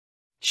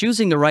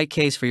Choosing the right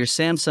case for your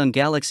Samsung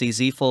Galaxy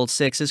Z Fold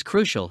 6 is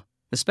crucial,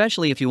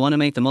 especially if you want to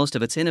make the most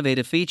of its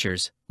innovative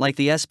features, like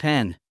the S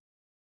Pen.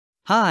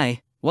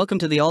 Hi, welcome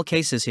to the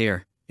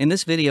AllCasesHere. In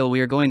this video we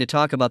are going to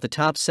talk about the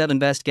top 7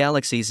 best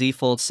Galaxy Z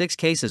Fold 6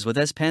 cases with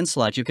S Pen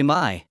slot you can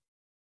buy.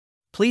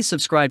 Please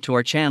subscribe to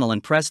our channel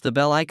and press the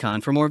bell icon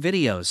for more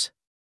videos.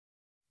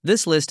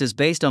 This list is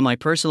based on my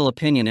personal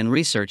opinion and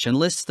research and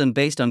lists them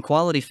based on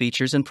quality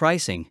features and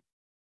pricing.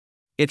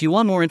 If you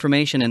want more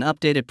information and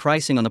updated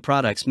pricing on the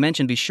products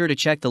mentioned, be sure to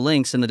check the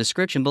links in the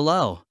description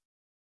below.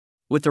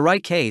 With the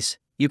right case,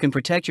 you can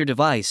protect your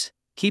device,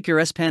 keep your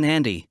S Pen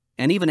handy,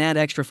 and even add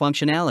extra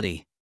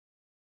functionality.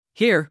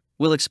 Here,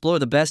 we'll explore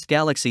the best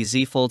Galaxy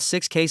Z Fold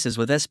 6 cases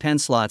with S Pen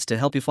slots to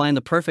help you find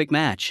the perfect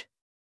match.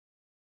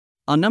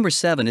 On number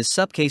 7 is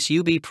Supcase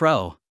UB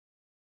Pro.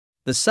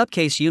 The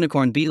Supcase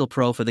Unicorn Beetle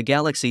Pro for the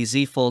Galaxy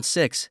Z Fold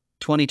 6,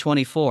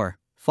 2024.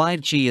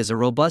 5G is a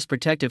robust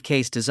protective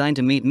case designed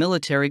to meet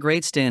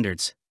military-grade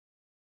standards.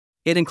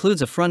 It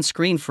includes a front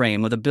screen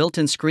frame with a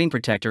built-in screen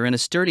protector and a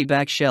sturdy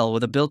back shell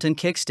with a built-in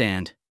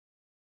kickstand.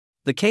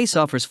 The case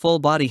offers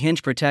full-body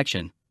hinge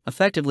protection,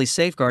 effectively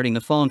safeguarding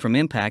the phone from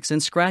impacts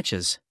and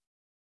scratches.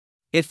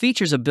 It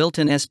features a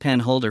built-in S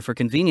Pen holder for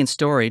convenient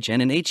storage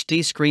and an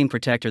HD screen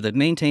protector that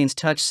maintains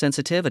touch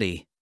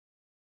sensitivity.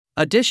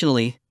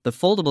 Additionally, the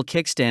foldable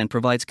kickstand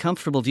provides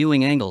comfortable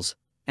viewing angles,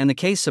 and the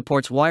case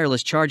supports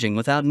wireless charging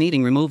without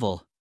needing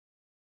removal.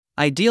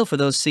 Ideal for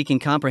those seeking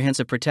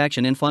comprehensive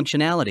protection and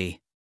functionality.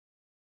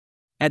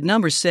 At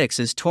number 6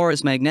 is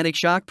Taurus Magnetic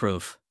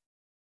Shockproof.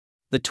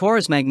 The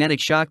Taurus Magnetic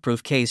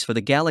Shockproof case for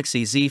the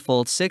Galaxy Z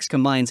Fold 6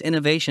 combines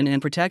innovation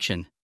and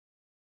protection.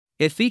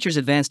 It features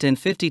advanced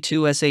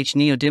N52SH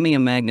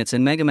neodymium magnets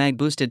and Megamag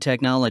boosted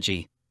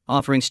technology,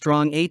 offering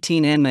strong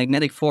 18N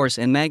magnetic force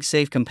and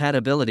Magsafe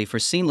compatibility for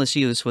seamless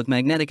use with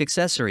magnetic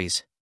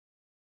accessories.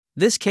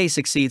 This case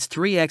exceeds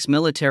 3x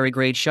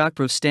military-grade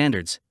shockproof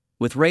standards,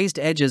 with raised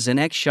edges and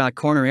X-Shock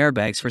corner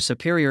airbags for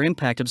superior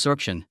impact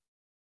absorption.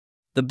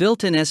 The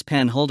built-in S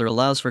Pen holder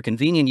allows for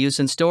convenient use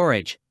and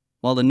storage,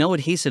 while the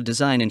no-adhesive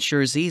design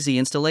ensures easy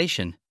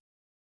installation.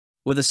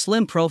 With a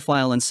slim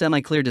profile and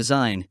semi-clear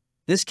design,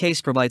 this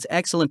case provides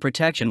excellent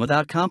protection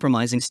without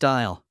compromising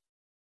style.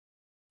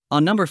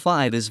 On number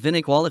 5 is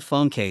Vinic Wallet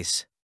Phone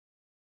Case.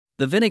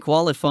 The Vinic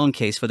Wallet Phone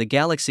Case for the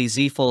Galaxy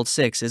Z Fold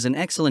 6 is an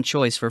excellent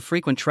choice for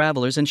frequent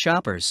travelers and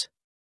shoppers.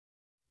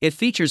 It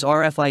features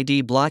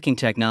RFID blocking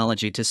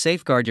technology to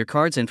safeguard your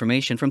card's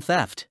information from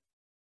theft.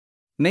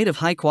 Made of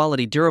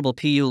high-quality durable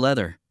PU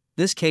leather,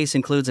 this case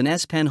includes an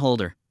S Pen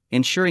holder,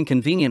 ensuring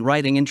convenient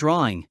writing and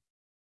drawing.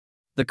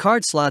 The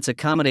card slots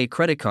accommodate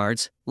credit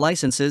cards,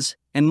 licenses,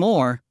 and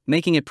more,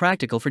 making it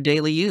practical for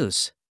daily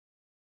use.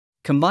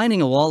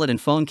 Combining a wallet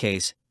and phone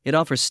case, it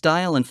offers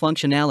style and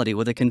functionality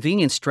with a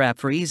convenient strap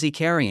for easy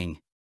carrying.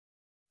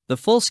 The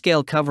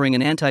full-scale covering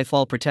and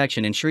anti-fall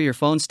protection ensure your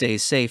phone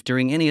stays safe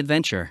during any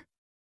adventure.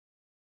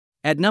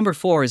 At number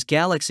 4 is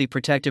Galaxy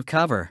Protective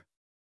Cover.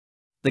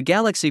 The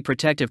Galaxy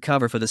Protective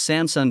Cover for the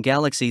Samsung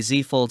Galaxy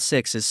Z Fold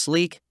 6 is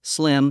sleek,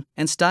 slim,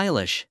 and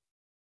stylish.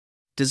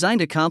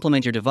 Designed to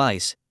complement your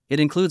device, it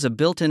includes a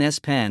built-in S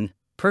Pen,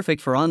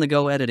 perfect for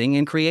on-the-go editing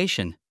and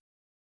creation.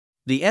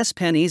 The S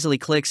Pen easily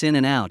clicks in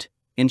and out,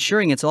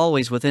 ensuring it's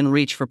always within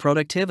reach for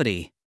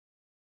productivity.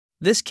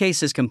 This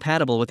case is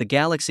compatible with the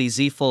Galaxy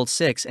Z Fold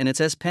 6 and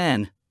its S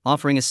Pen,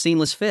 offering a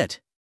seamless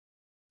fit.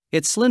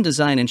 Its slim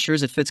design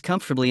ensures it fits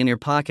comfortably in your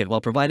pocket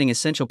while providing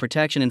essential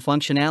protection and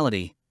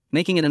functionality,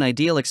 making it an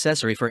ideal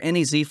accessory for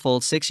any Z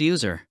Fold 6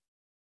 user.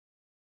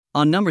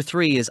 On number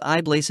 3 is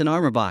iBlazon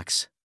Armor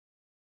Box.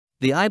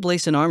 The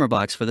iBlazon Armor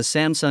Box for the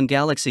Samsung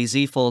Galaxy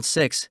Z Fold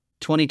 6,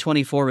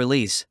 2024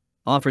 release,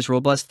 offers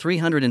robust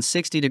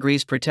 360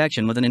 degrees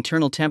protection with an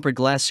internal tempered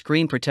glass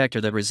screen protector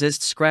that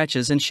resists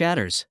scratches and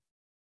shatters.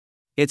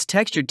 Its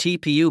textured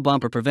TPU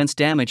bumper prevents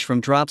damage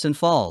from drops and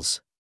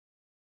falls.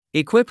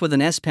 Equipped with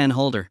an S Pen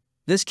holder,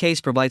 this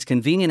case provides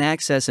convenient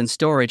access and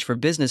storage for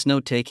business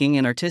note-taking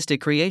and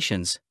artistic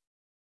creations.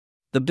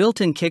 The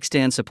built-in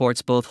kickstand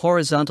supports both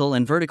horizontal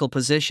and vertical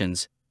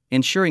positions,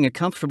 ensuring a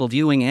comfortable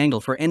viewing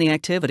angle for any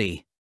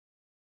activity.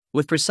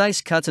 With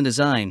precise cuts and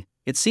design,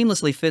 it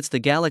seamlessly fits the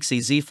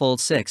Galaxy Z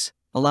Fold 6,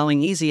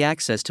 allowing easy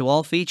access to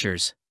all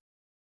features.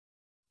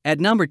 At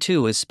number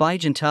 2 is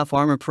Spigen Tough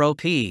Armor Pro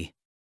P.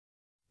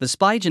 The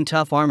Spigen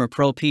Tough Armor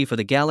Pro P for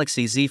the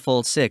Galaxy Z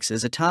Fold 6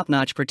 is a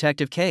top-notch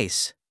protective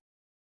case.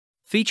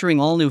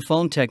 Featuring all-new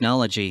foam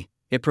technology,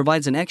 it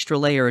provides an extra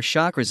layer of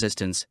shock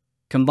resistance,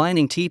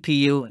 combining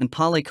TPU and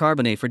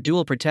polycarbonate for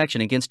dual protection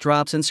against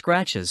drops and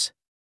scratches.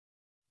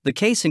 The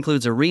case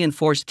includes a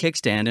reinforced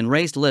kickstand and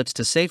raised lips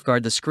to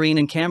safeguard the screen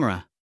and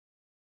camera.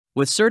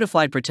 With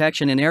certified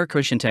protection and air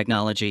cushion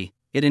technology,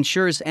 it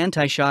ensures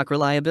anti-shock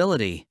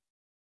reliability.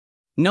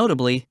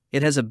 Notably,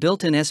 it has a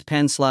built-in S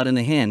Pen slot in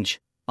the hinge,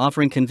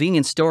 offering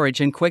convenient storage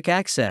and quick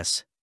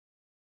access.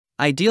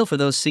 Ideal for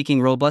those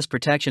seeking robust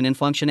protection and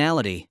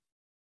functionality.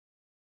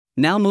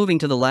 Now moving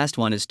to the last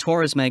one is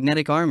Taurus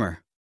Magnetic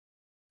Armor.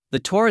 The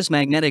Taurus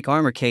Magnetic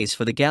Armor case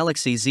for the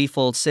Galaxy Z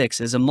Fold 6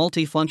 is a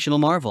multifunctional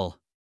marvel.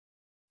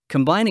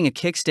 Combining a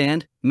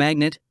kickstand,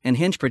 magnet, and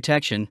hinge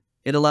protection,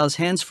 it allows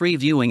hands-free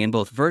viewing in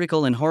both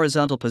vertical and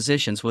horizontal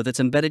positions with its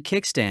embedded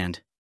kickstand.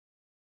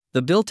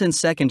 The built-in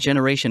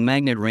second-generation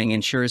magnet ring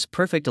ensures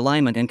perfect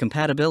alignment and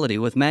compatibility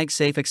with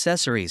Magsafe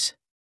accessories.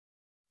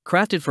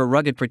 Crafted for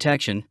rugged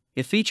protection,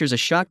 it features a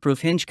shockproof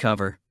hinge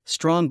cover,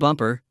 strong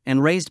bumper,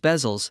 and raised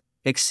bezels,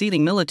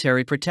 exceeding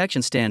military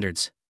protection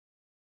standards.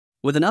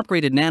 With an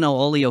upgraded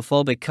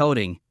nano-oleophobic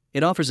coating,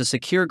 it offers a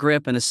secure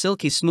grip and a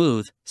silky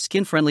smooth,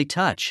 skin-friendly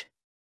touch.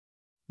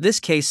 This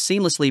case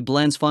seamlessly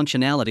blends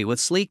functionality with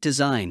sleek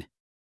design.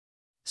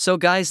 So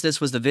guys,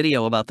 this was the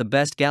video about the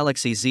best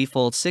Galaxy Z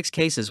Fold 6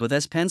 cases with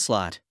S Pen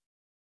slot.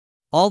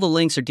 All the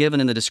links are given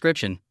in the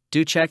description,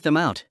 do check them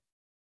out.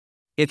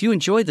 If you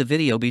enjoyed the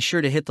video, be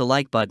sure to hit the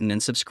like button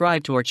and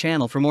subscribe to our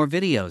channel for more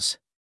videos.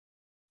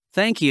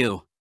 Thank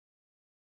you.